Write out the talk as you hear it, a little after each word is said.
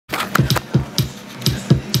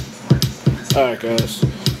Alright guys,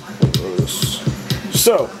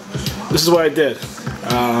 so this is what I did.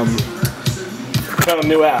 Found a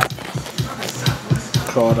new app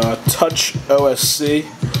called TouchOSC.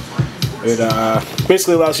 It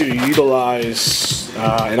basically allows you to utilize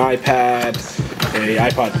an iPad, a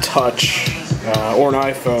iPod Touch, or an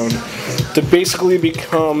iPhone to basically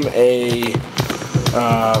become a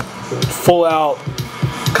full-out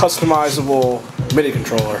customizable MIDI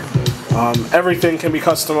controller. Everything can be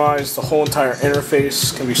customized, the whole entire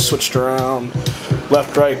interface can be switched around,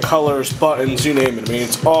 left, right, colors, buttons, you name it. I mean,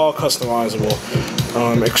 it's all customizable.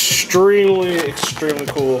 Extremely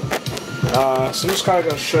cool. So I'm just kind of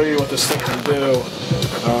going to show you what this thing can do.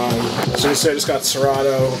 So you see I just got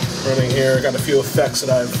Serato running here, got a few effects that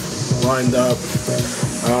I've lined up.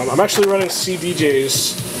 I'm actually running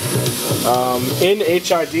CDJs in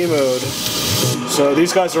HID mode. So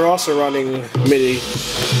these guys are also running MIDI,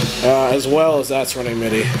 as well as that's running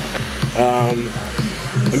MIDI.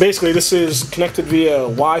 And basically this is connected via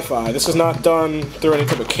Wi-Fi. This is not done through any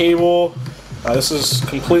type of cable. This is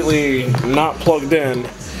completely not plugged in,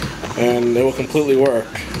 and it will completely work.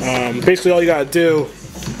 Basically all you gotta do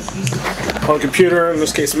on a computer, in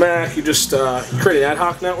this case Mac, you just create an ad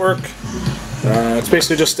hoc network. It's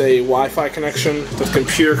basically just a Wi-Fi connection that the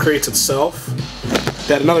computer creates itself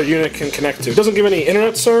that another unit can connect to. It doesn't give any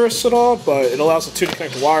internet service at all, but it allows the two to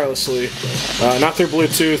connect wirelessly, not through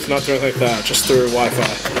Bluetooth, not through anything like that, just through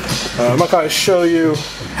Wi-Fi. I'm not going to show you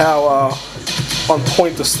how on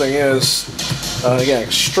point this thing is. Again,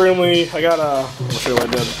 extremely. I'll show you what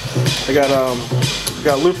I did. I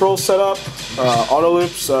got loop rolls set up, auto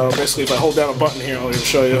loop. So basically, if I hold down a button here, I'll even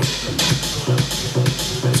show you.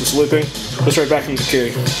 It's just looping. Goes right back into key.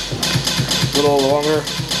 A little longer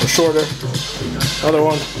or shorter. Another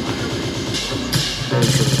one.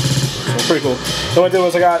 So pretty cool. So what I did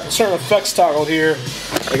was I got certain effects toggled here.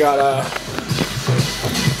 I got a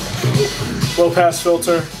low pass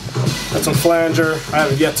filter. Got some flanger. I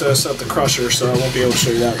haven't yet to set up the crusher, so I won't be able to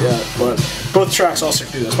show you that yet. But both tracks also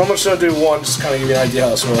do this. But I'm just going to do one, just to kind of give you an idea how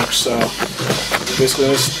this works. So basically,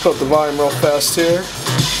 let's put the volume real fast here.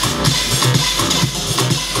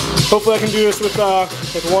 Hopefully, I can do this with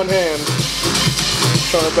one hand.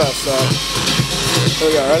 Trying my best. So here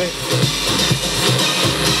we go. Ready?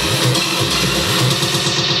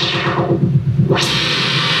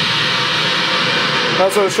 I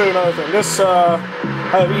also want to show you another thing. This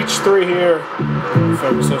I have each three here.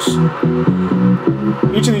 Focus this.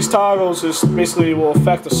 Each of these toggles is basically will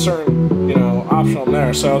affect a certain, option on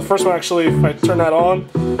there. So the first one, actually, if I turn that on,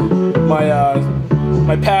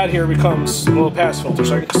 my pad here becomes a low pass filter.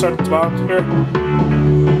 So I can start at the bottom here.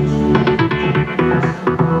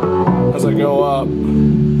 As I go up,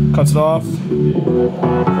 cuts it off. Bring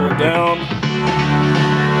it down.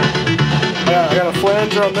 Yeah, I got a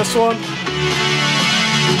flanger on this one.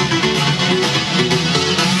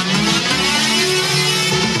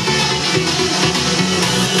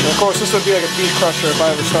 And of course, this would be like a beat crusher if I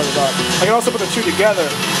ever started up. I can also put the two together.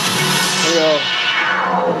 There we go.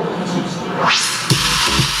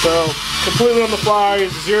 So, completely on the fly,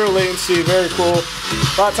 zero latency, very cool.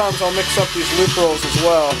 A lot of times I'll mix up these loop rolls as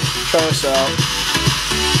well. Try this out.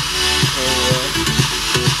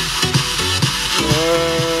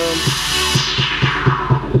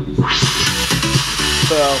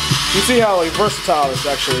 So, you see how versatile this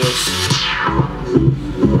actually is.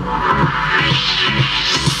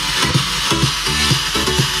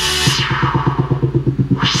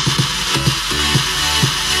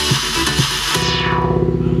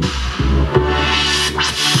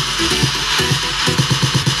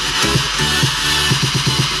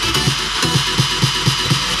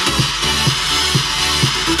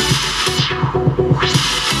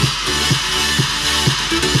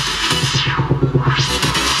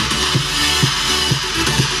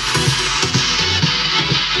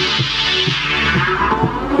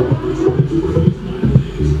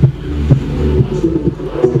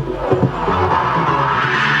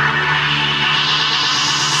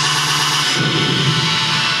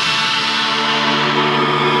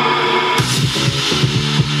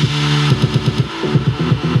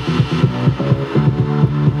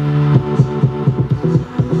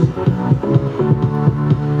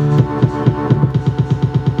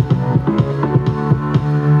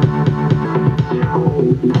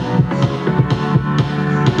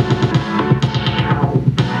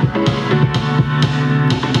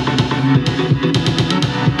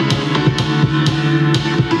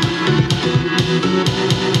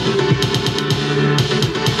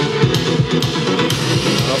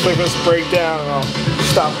 This break down and I'll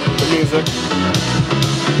stop the music.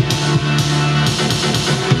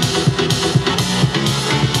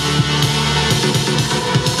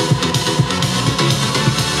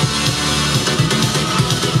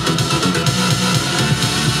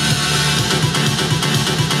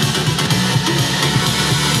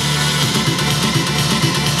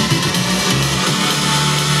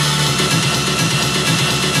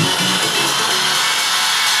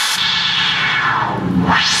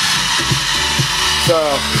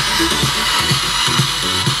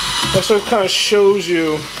 This kind of shows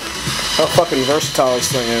you how fucking versatile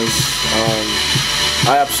this thing is.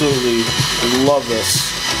 I absolutely love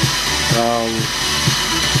this.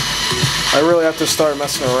 I really have to start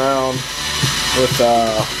messing around with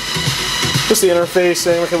just the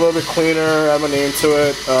interfacing, make it a little bit cleaner, add my name to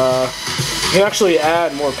it. You can actually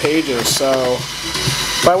add more pages, so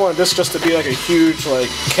if I wanted this just to be like a huge like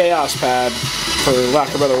chaos pad, for lack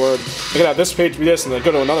of a better word, I could have this page be this and then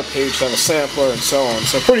go to another page to have a sampler and so on.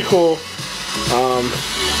 So pretty cool.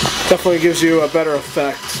 Definitely gives you a better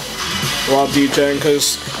effect while DJing,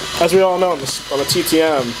 because as we all know on the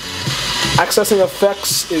TTM, accessing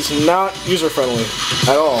effects is not user-friendly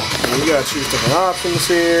at all. You gotta choose different options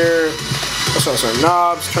here, press on certain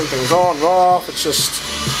knobs, turn things on and off. It's just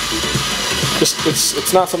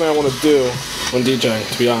it's not something I want to do when DJing,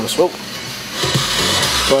 to be honest. Whoa.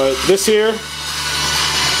 But this here,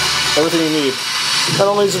 everything you need. Not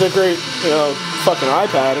only is it a great, fucking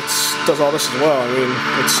iPad, it does all this as well. I mean,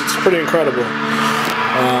 it's pretty incredible.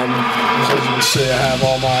 As you can see, I have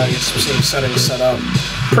all my specific settings set up,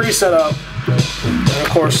 pre-set up, and of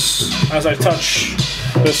course, as I touch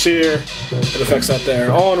this here, it affects that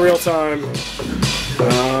there, all in real time.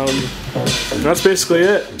 That's basically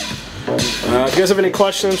it. If you guys have any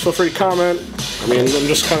questions, feel free to comment. I mean, I'm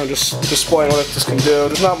just kind of displaying what this can do.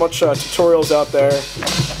 There's not much tutorials out there.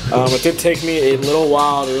 It did take me a little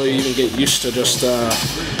while to really even get used to just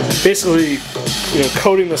basically,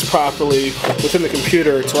 coding this properly within the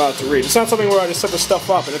computer to allow it to read. It's not something where I just set the stuff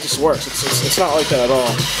up and it just works. It's not like that at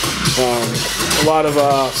all. A lot of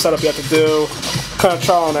setup you have to do, kind of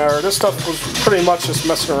trial and error. This stuff was pretty much just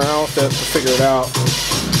messing around with it to figure it out.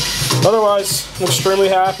 Otherwise, I'm extremely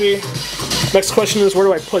happy. Next question is, where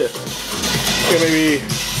do I put it? Okay, maybe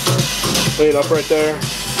lay it up right there.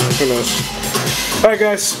 Who knows? Alright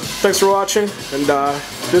guys, thanks for watching, and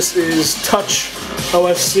this is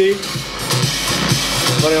TouchOSC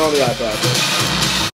running on the iPad.